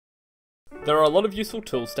There are a lot of useful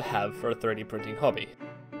tools to have for a 3D printing hobby.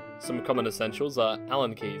 Some common essentials are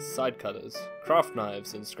Allen keys, side cutters, craft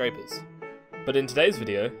knives, and scrapers. But in today's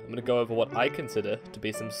video, I'm going to go over what I consider to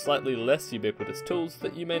be some slightly less ubiquitous tools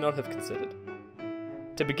that you may not have considered.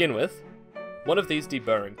 To begin with, one of these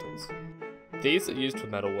deburring tools. These are used for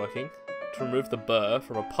metalworking to remove the burr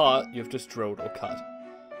from a part you've just drilled or cut.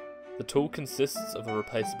 The tool consists of a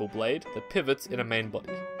replaceable blade that pivots in a main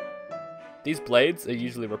body. These blades are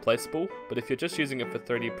usually replaceable, but if you're just using it for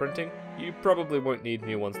 3D printing, you probably won't need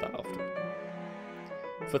new ones that often.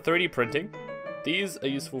 For 3D printing, these are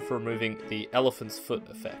useful for removing the elephant's foot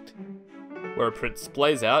effect, where a print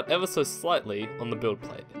splays out ever so slightly on the build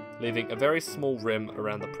plate, leaving a very small rim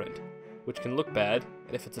around the print, which can look bad,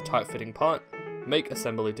 and if it's a tight-fitting part, make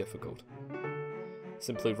assembly difficult.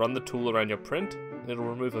 Simply run the tool around your print, and it'll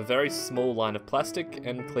remove a very small line of plastic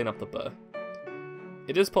and clean up the burr.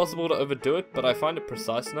 It is possible to overdo it, but I find it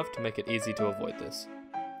precise enough to make it easy to avoid this.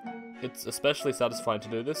 It's especially satisfying to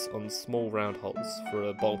do this on small round holes for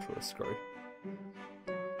a bolt or a screw.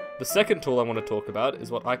 The second tool I want to talk about is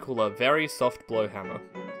what I call a very soft blow hammer.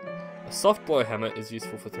 A soft blow hammer is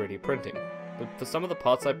useful for 3D printing, but for some of the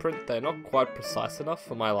parts I print they're not quite precise enough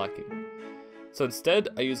for my liking. So instead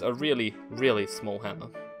I use a really small hammer.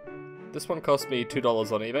 This one cost me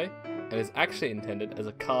 $2 on eBay, and is actually intended as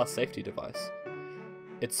a car safety device.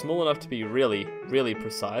 It's small enough to be really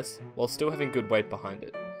precise, while still having good weight behind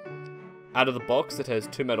it. Out of the box it has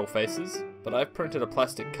two metal faces, but I've printed a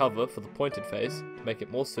plastic cover for the pointed face to make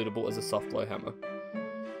it more suitable as a soft blow hammer.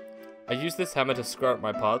 I use this hammer to screw up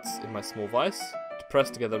my parts in my small vise, to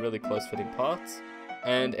press together really close fitting parts,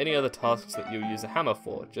 and any other tasks that you'll use a hammer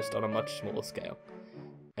for, just on a much smaller scale.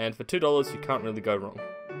 And for $2 you can't really go wrong.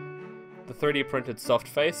 The 3D printed soft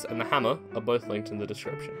face and the hammer are both linked in the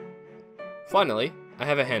description. Finally, I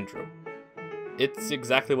have a hand drill. It's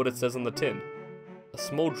exactly what it says on the tin. A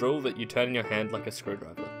small drill that you turn in your hand like a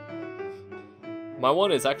screwdriver. My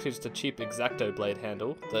one is actually just a cheap X-Acto blade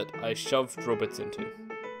handle that I shove drill bits into,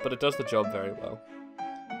 but it does the job very well.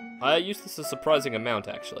 I use this a surprising amount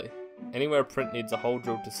actually. Anywhere a print needs a hole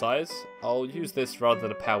drilled to size, I'll use this rather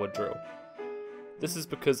than a powered drill. This is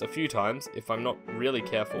because a few times, if I'm not really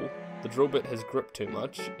careful, the drill bit has gripped too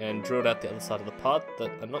much and drilled out the other side of the part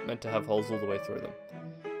that are not meant to have holes all the way through them.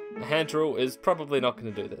 A hand drill is probably not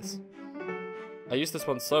going to do this. I used this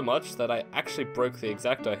one so much that I actually broke the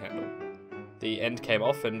X-Acto handle. The end came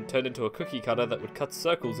off and turned into a cookie cutter that would cut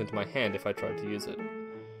circles into my hand if I tried to use it.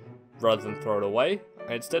 Rather than throw it away,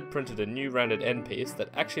 I instead printed a new rounded end piece that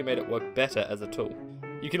actually made it work better as a tool.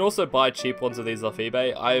 You can also buy cheap ones of these off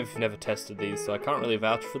eBay. I've never tested these, so I can't really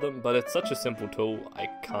vouch for them, but it's such a simple tool, I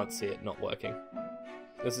can't see it not working.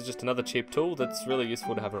 This is just another cheap tool that's really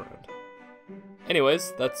useful to have around.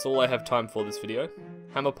 Anyways, that's all I have time for this video.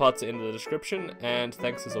 Hammer parts are in the description, and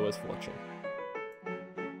thanks as always for watching.